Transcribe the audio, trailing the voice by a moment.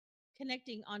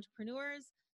connecting entrepreneurs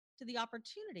to the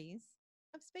opportunities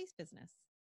of space business.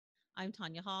 I'm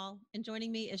Tanya Hall, and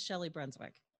joining me is Shelley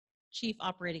Brunswick, Chief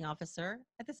Operating Officer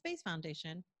at the Space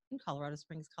Foundation in Colorado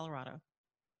Springs, Colorado.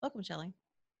 Welcome, Shelley.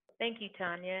 Thank you,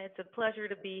 Tanya. It's a pleasure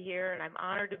to be here, and I'm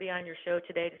honored to be on your show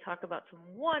today to talk about some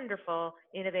wonderful,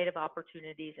 innovative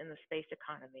opportunities in the space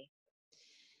economy.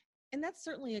 And that's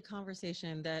certainly a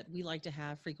conversation that we like to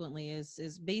have frequently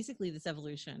is basically this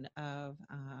evolution of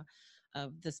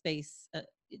the space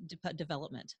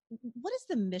development. What is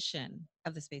the mission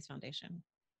of the Space Foundation?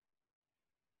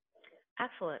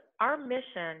 Excellent. Our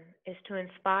mission is to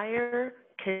inspire,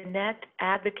 connect,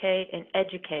 advocate, and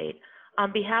educate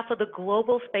on behalf of the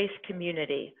global space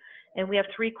community. And we have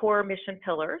three core mission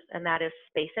pillars, and that is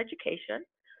space education,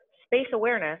 space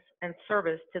awareness, and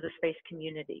service to the space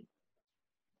community.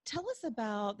 Tell us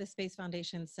about the Space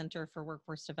Foundation Center for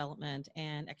Workforce Development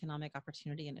and Economic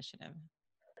Opportunity Initiative.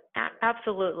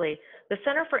 Absolutely. The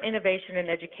Center for Innovation and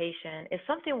Education is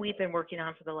something we've been working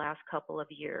on for the last couple of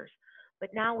years.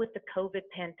 But now with the COVID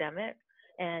pandemic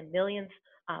and millions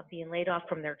being laid off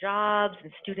from their jobs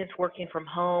and students working from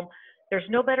home, there's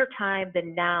no better time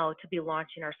than now to be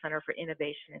launching our Center for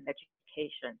Innovation and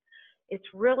Education. It's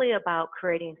really about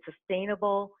creating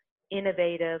sustainable,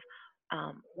 innovative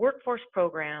workforce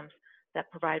programs that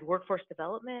provide workforce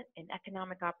development and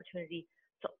economic opportunity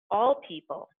so all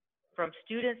people, from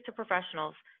students to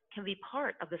professionals, can be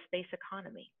part of the space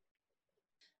economy.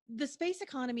 The space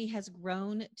economy has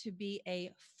grown to be a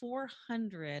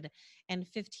 $415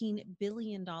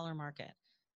 billion market.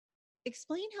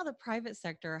 Explain how the private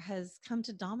sector has come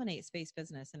to dominate space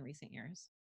business in recent years.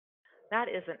 That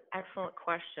is an excellent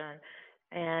question.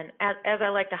 And as I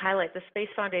like to highlight, the Space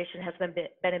Foundation has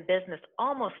been in business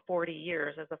almost 40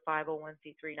 years as a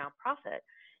 501c3 nonprofit.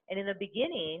 And in the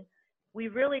beginning, we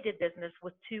really did business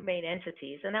with two main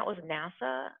entities, and that was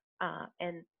NASA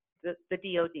and the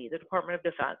DoD, the Department of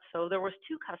Defense. So there was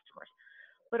two customers.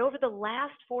 But over the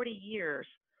last 40 years,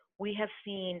 we have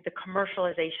seen the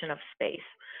commercialization of space.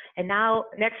 And now,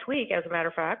 next week, as a matter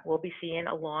of fact, we'll be seeing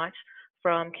a launch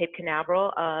from Cape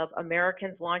Canaveral of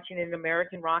Americans launching an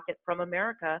American rocket from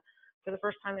America for the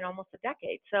first time in almost a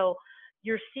decade. So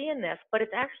you're seeing this, but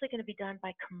it's actually going to be done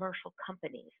by commercial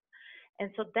companies. And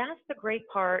so that's the great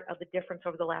part of the difference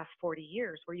over the last 40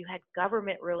 years, where you had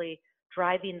government really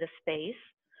driving the space,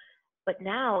 but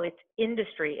now it's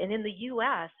industry. And in the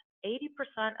US,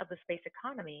 80% of the space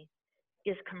economy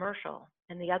is commercial,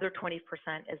 and the other 20%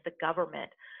 is the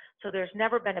government. So there's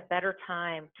never been a better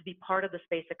time to be part of the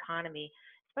space economy,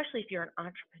 especially if you're an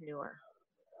entrepreneur.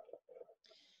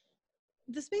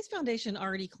 The Space Foundation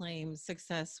already claims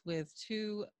success with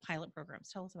two pilot programs.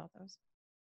 Tell us about those.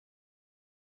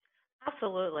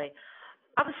 Absolutely.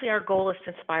 Obviously, our goal is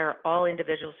to inspire all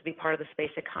individuals to be part of the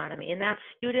space economy, and that's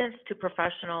students to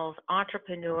professionals,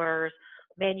 entrepreneurs,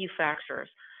 manufacturers.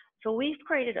 So we've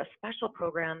created a special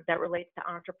program that relates to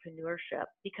entrepreneurship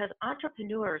because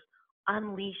entrepreneurs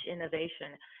unleash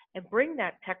innovation and bring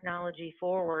that technology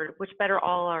forward, which better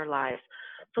all our lives.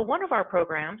 So one of our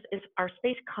programs is our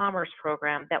Space Commerce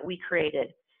program that we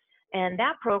created. And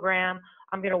that program,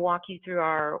 I'm going to walk you through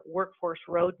our workforce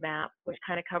roadmap, which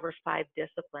kind of covers 5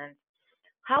 disciplines.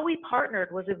 How we partnered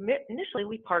was initially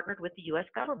we partnered with the US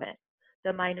government,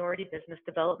 the Minority Business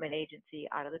Development Agency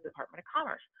out of the Department of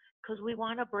Commerce, because we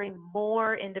want to bring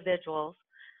more individuals,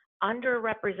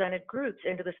 underrepresented groups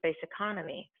into the space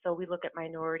economy. So we look at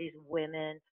minorities,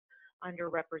 women,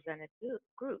 underrepresented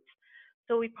groups.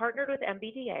 So we partnered with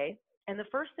MBDA, and the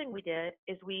first thing we did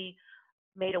is we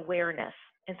made awareness.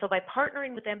 And so by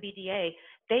partnering with MBDA,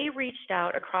 they reached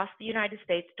out across the United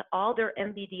States to all their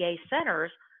MBDA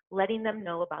centers, letting them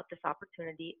know about this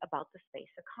opportunity, about the space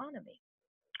economy.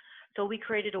 So we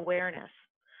created awareness.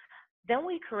 Then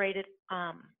we created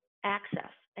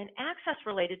access, and access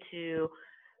related to,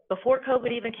 before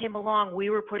COVID even came along, we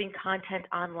were putting content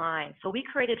online. So we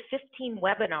created 15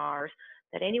 webinars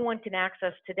that anyone can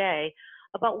access today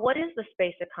about what is the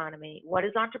space economy, what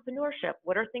is entrepreneurship,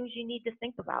 what are things you need to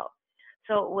think about.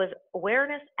 So it was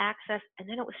awareness, access, and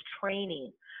then it was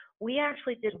training. We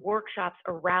actually did workshops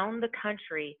around the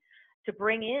country to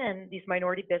bring in these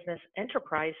minority business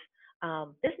enterprise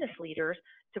business leaders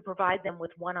to provide them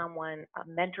with one-on-one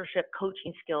mentorship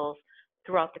coaching skills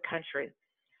throughout the country.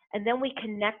 And then we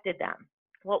connected them.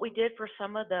 What we did for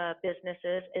some of the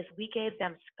businesses is we gave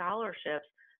them scholarships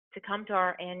to come to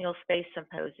our annual space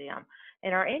symposium.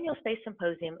 And our annual space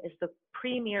symposium is the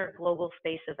premier global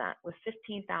space event with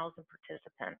 15,000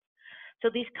 participants. So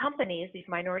these companies, these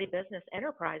minority business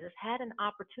enterprises, had an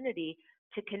opportunity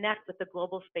to connect with the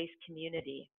global space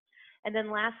community. And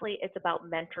then lastly, it's about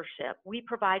mentorship. We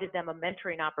provided them a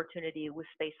mentoring opportunity with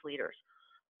space leaders.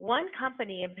 One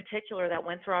company in particular that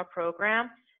went through our program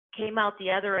came out the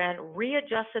other end,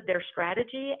 readjusted their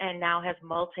strategy, and now has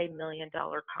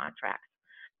multi-million-dollar contracts.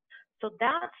 So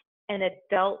that's an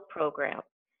adult program.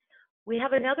 We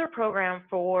have another program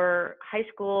for high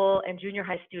school and junior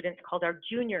high students called our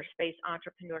Junior Space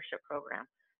Entrepreneurship Program.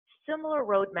 Similar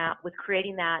roadmap with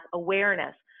creating that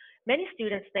awareness. Many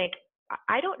students think,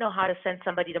 I don't know how to send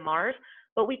somebody to Mars,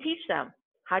 but we teach them.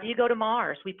 How do you go to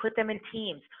Mars? We put them in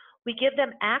teams. We give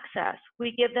them access.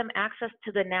 We give them access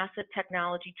to the NASA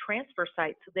technology transfer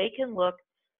site so they can look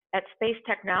at space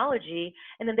technology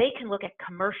and then they can look at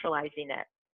commercializing it.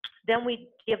 Then we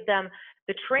give them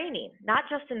the training, not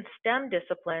just in STEM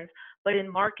disciplines, but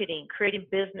in marketing, creating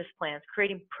business plans,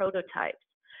 creating prototypes.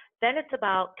 Then it's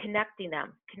about connecting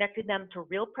them to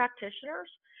real practitioners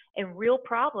and real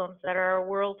problems that our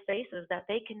world faces that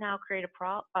they can now create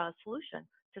a solution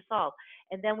to solve.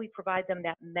 And then we provide them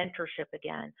that mentorship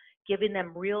again, giving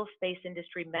them real space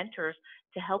industry mentors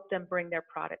to help them bring their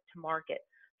product to market.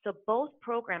 So both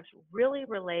programs really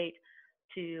relate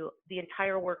to the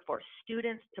entire workforce,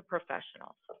 students to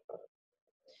professionals.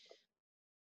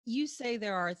 You say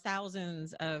there are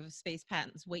thousands of space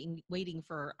patents waiting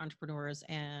for entrepreneurs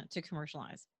to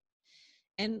commercialize.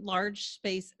 And large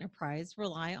space enterprise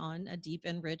rely on a deep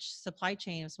and rich supply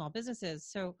chain of small businesses.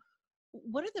 So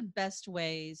what are the best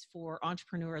ways for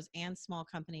entrepreneurs and small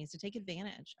companies to take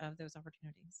advantage of those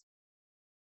opportunities?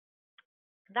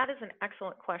 That is an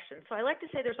excellent question. So I like to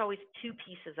say there's always two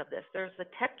pieces of this. There's the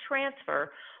tech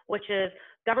transfer, which is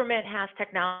government has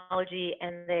technology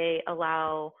and they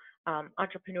allow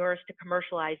entrepreneurs to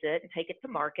commercialize it and take it to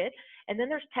market. And then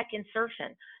there's tech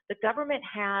insertion. The government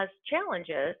has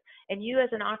challenges, and you as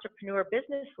an entrepreneur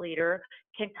business leader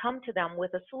can come to them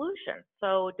with a solution.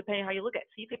 So depending on how you look at it,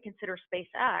 so you could consider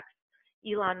SpaceX.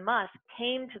 Elon Musk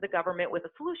came to the government with a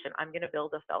solution. I'm going to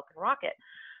build a Falcon rocket.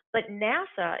 But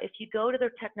NASA, if you go to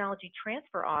their technology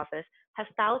transfer office, has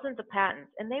thousands of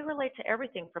patents, and they relate to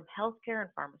everything from healthcare and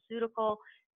pharmaceutical,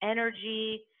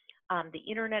 energy, the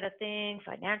Internet of Things,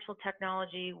 financial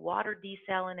technology, water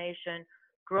desalination,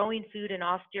 growing food in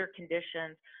austere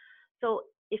conditions. So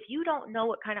if you don't know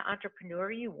what kind of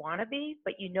entrepreneur you want to be,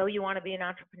 but you know you want to be an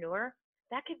entrepreneur,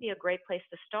 that could be a great place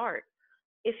to start.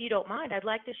 If you don't mind, I'd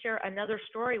like to share another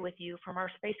story with you from our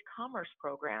Space Commerce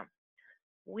program.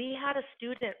 We had a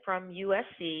student from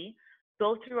USC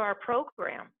go through our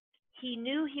program. He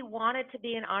knew he wanted to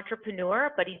be an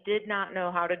entrepreneur, but he did not know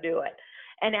how to do it.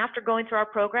 And after going through our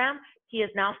program, he has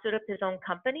now stood up his own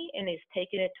company and is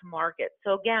taking it to market.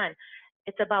 So again,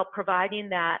 it's about providing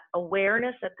that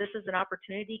awareness that this is an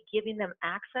opportunity, giving them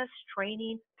access,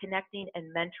 training, connecting, and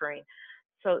mentoring.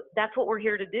 So that's what we're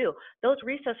here to do. Those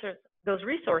resources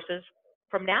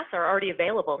from NASA are already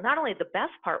available. Not only the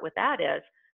best part with that is,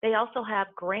 they also have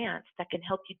grants that can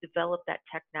help you develop that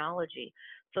technology.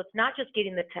 So it's not just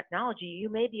getting the technology, you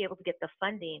may be able to get the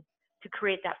funding to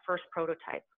create that first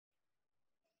prototype.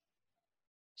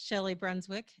 Shelley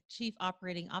Brunswick, Chief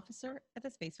Operating Officer at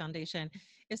the Space Foundation.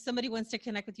 If somebody wants to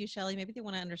connect with you, Shelley, maybe they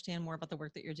want to understand more about the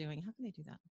work that you're doing, how can they do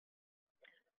that?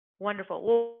 Wonderful.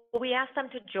 Well, we ask them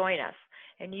to join us,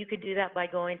 and you can do that by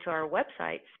going to our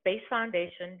website,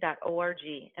 spacefoundation.org,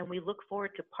 and we look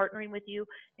forward to partnering with you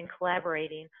and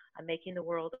collaborating on making the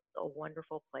world a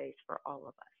wonderful place for all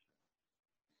of us.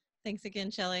 Thanks again,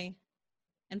 Shelley.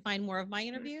 And find more of my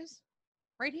interviews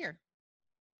right here,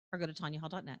 or go to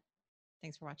tanyahall.net.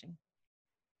 Thanks for watching.